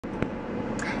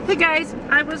Hey guys,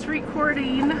 I was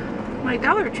recording my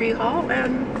Dollar Tree haul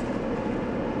and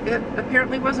it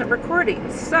apparently wasn't recording.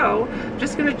 So,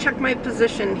 just going to check my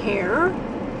position here.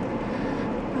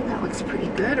 Oh, that looks pretty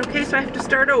good. Okay, so I have to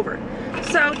start over.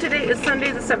 So, today is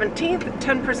Sunday the 17th,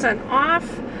 10% off.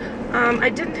 I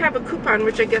didn't have a coupon,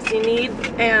 which I guess you need,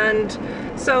 and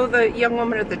so the young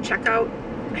woman at the checkout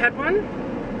had one.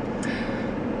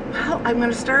 Well, I'm going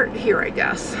to start here, I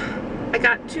guess. I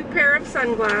got 2 pair of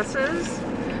sunglasses.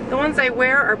 The ones I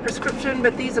wear are prescription,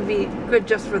 but these will be good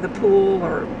just for the pool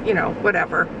or, you know,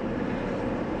 whatever.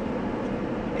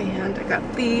 And I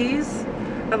got these.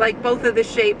 I like both of the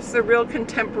shapes. They're real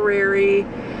contemporary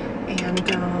and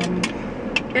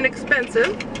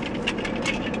inexpensive.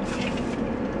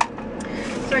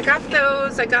 So I got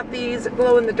those. I got these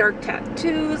glow-in-the-dark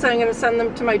tattoos. I'm going to send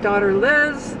them to my daughter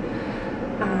Liz.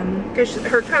 Because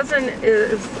her cousin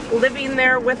is living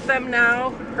there with them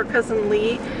now, her cousin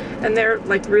Lee, and they're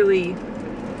like really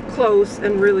close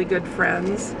and really good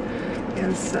friends.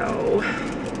 And so,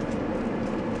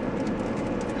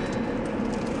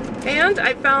 and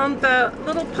I found the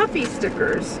little puffy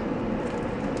stickers.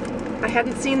 I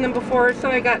hadn't seen them before, so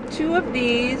I got 2 of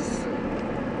these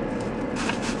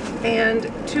and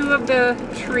 2 of the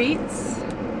treats.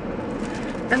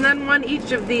 And then 1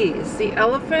 each of these. The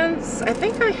elephants, I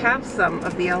think I have some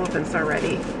of the elephants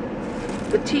already.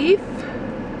 The teeth,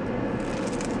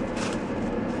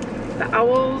 the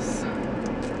owls,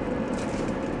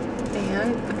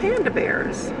 and the panda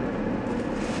bears.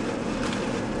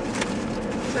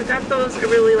 So I got those, I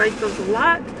really like those a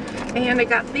lot. And I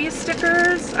got these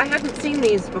stickers. I hadn't seen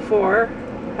these before.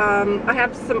 I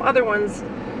have some other ones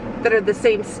that are the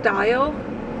same style.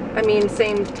 I mean,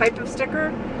 same type of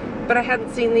sticker. But I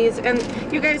hadn't seen these, and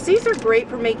you guys, these are great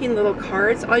for making little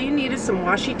cards. All you need is some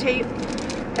washi tape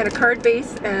and a card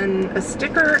base and a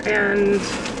sticker, and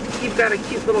you've got a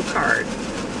cute little card.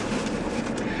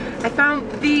 I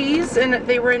found these, and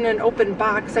they were in an open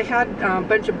box. I had a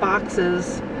bunch of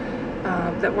boxes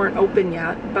that weren't open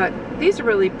yet, but these are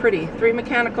really pretty. 3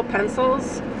 mechanical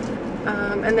pencils,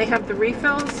 and they have the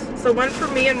refills. So 1 for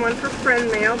me and 1 for friend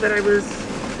mail that I was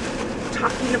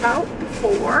talking about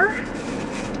before.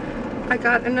 I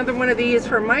got another one of these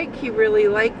for Mike. He really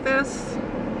liked this.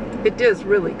 It is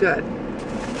really good.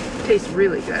 Tastes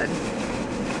really good.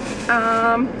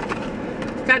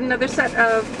 Got another set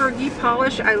of Fergie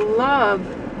polish. I love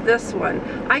this one.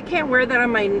 I can't wear that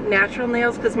on my natural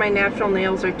nails because my natural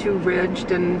nails are too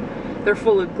ridged and they're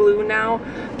full of glue now.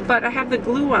 But I have the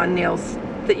glue-on nails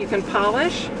that you can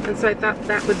polish, and so I thought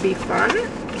that would be fun.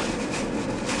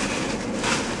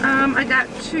 I got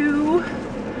 2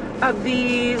 of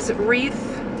these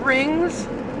wreath rings,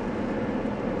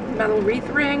 metal wreath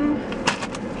ring,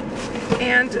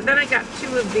 and then I got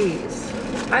 2 of these.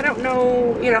 I don't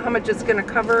know, you know, how much it's going to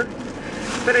cover,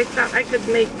 but I thought I could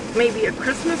make maybe a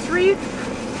Christmas wreath.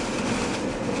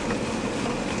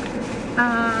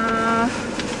 I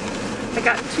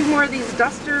got 2 more of these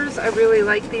dusters. I really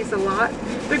like these a lot.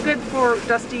 They're good for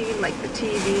dusting like the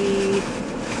TV.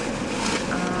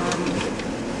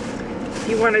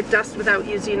 You want to dust without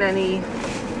using any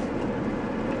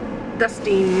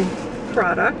dusting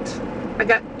product. I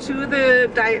got 2 of the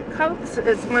Diet Cokes.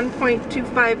 It's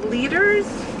 1.25 liters.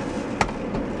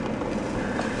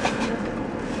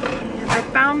 And I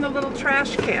found the little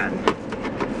trash can.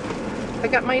 I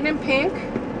got mine in pink.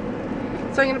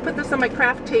 So I'm going to put this on my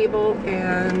craft table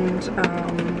and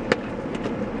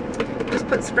just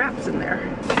put scraps in there.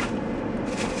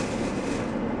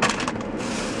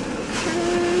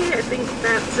 I think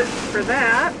that's it for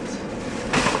that.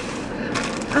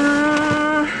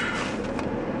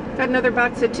 Got another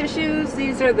box of tissues.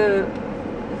 These are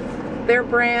their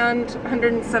brand,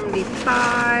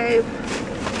 175.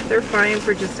 They're fine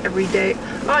for just every day.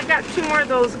 Oh, I got 2 more of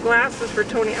those glasses for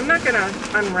Tony. I'm not gonna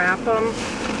unwrap them.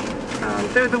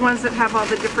 They're the ones that have all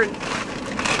the different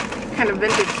kind of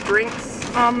vintage drinks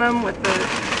on them with the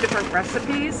different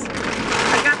recipes.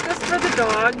 I got this for the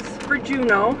dogs, for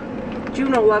Juno.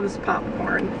 Juno loves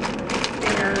popcorn,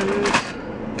 and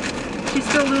she's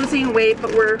still losing weight,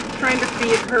 but we're trying to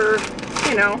feed her,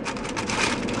 you know,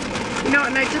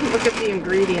 and I didn't look at the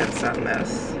ingredients on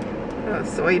this.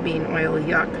 Soybean oil,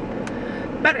 yuck.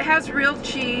 But it has real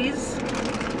cheese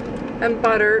and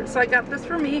butter, so I got this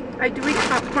for me. I do eat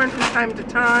popcorn from time to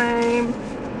time.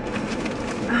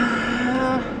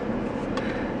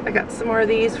 I got some more of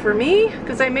these for me,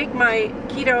 because I make my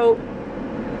keto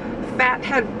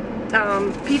fathead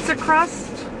pizza crust,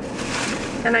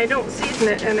 and I don't season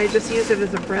it, and I just use it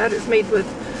as a bread. It's made with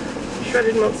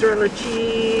shredded mozzarella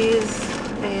cheese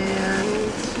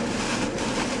and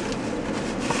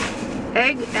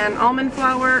egg and almond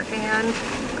flour and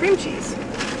cream cheese.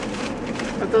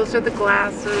 But those are the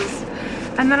glasses.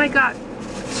 And then I got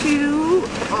 2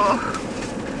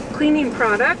 cleaning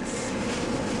products.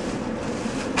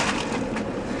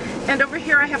 And over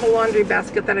here I have a laundry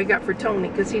basket that I got for Tony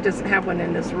because he doesn't have one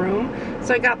in his room.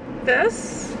 So I got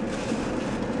this.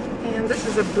 And this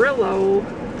is a Brillo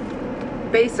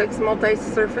Basics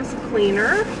multi-surface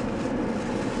cleaner.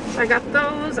 So I got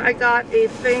those. I got a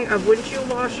thing of windshield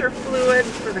washer fluid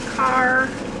for the car.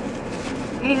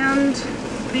 And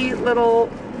the little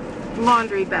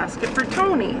laundry basket for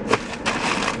Tony.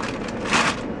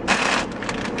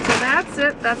 So that's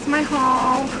it. That's my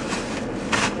haul.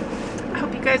 I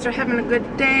hope you guys are having a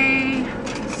good day.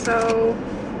 So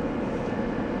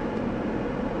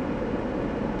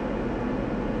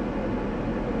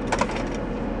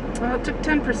well, it took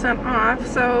 10% off,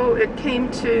 so it came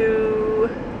to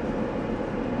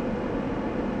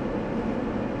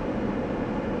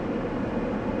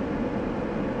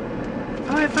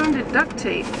I found a duct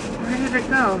tape. Where did it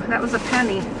go? That was a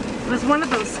penny. It was one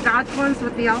of those Scotch ones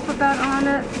with the alphabet on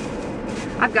it.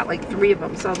 I've got like 3 of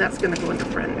them, so that's going to go into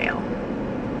friend mail.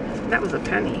 That was a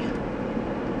penny.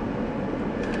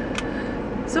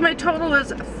 So my total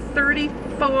is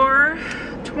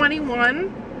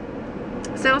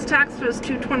 $34.21. Sales tax was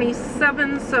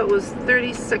 $227, so it was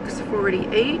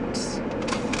 $36.48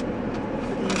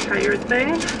 for the entire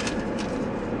thing.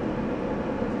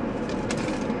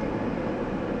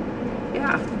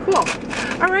 Yeah, cool.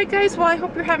 Alright guys, well I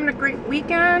hope you're having a great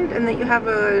weekend and that you have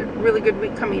a really good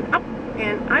week coming up.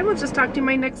 And I will just talk to you in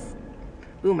my next,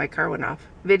 ooh, my car went off,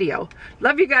 video.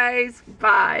 Love you guys.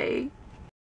 Bye.